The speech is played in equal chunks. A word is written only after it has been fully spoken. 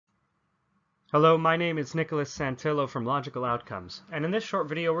Hello, my name is Nicholas Santillo from Logical Outcomes, and in this short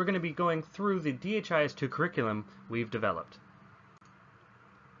video we're going to be going through the DHIS2 curriculum we've developed.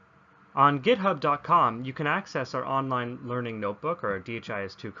 On github.com you can access our online learning notebook or our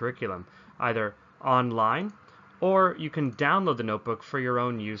DHIS2 curriculum either online or you can download the notebook for your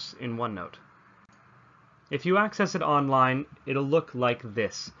own use in OneNote. If you access it online, it'll look like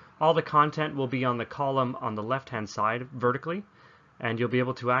this. All the content will be on the column on the left-hand side vertically, and you'll be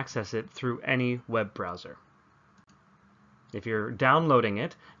able to access it through any web browser. If you're downloading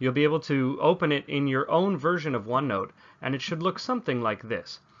it, you'll be able to open it in your own version of OneNote, and it should look something like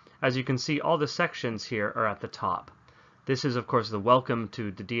this. As you can see, all the sections here are at the top. This is, of course, the Welcome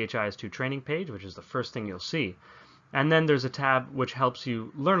to the DHIS2 training page, which is the first thing you'll see. And then there's a tab which helps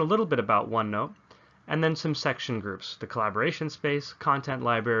you learn a little bit about OneNote, and then some section groups, the collaboration space, content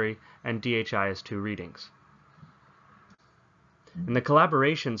library, and DHIS2 readings. In the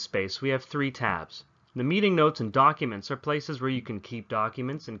collaboration space, we have three tabs. The meeting notes and documents are places where you can keep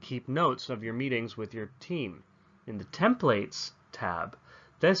documents and keep notes of your meetings with your team. In the templates tab,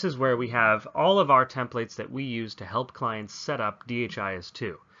 this is where we have all of our templates that we use to help clients set up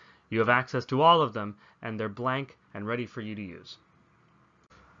DHIS2. You have access to all of them, and they're blank and ready for you to use.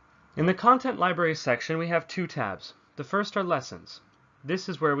 In the content library section, we have two tabs. The first are lessons. This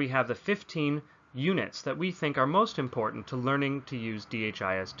is where we have the 15 units that we think are most important to learning to use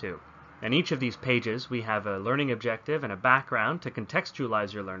DHIS2. In each of these pages we have a learning objective and a background to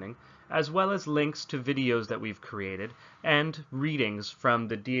contextualize your learning, as well as links to videos that we've created and readings from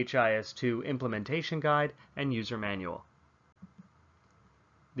the DHIS2 implementation guide and user manual.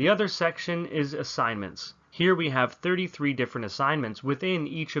 The other section is assignments. Here we have 33 different assignments within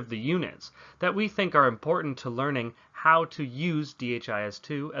each of the units that we think are important to learning how to use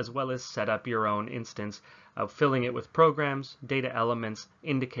DHIS2 as well as set up your own instance of filling it with programs, data elements,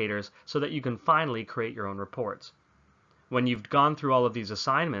 indicators, so that you can finally create your own reports. When you've gone through all of these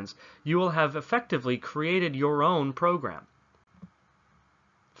assignments, you will have effectively created your own program.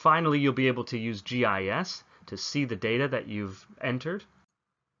 Finally, you'll be able to use GIS to see the data that you've entered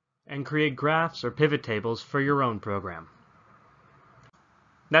and create graphs or pivot tables for your own program.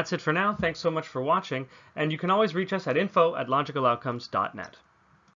 That's it for now. Thanks so much for watching, and you can always reach us at info@logicaloutcomes.net.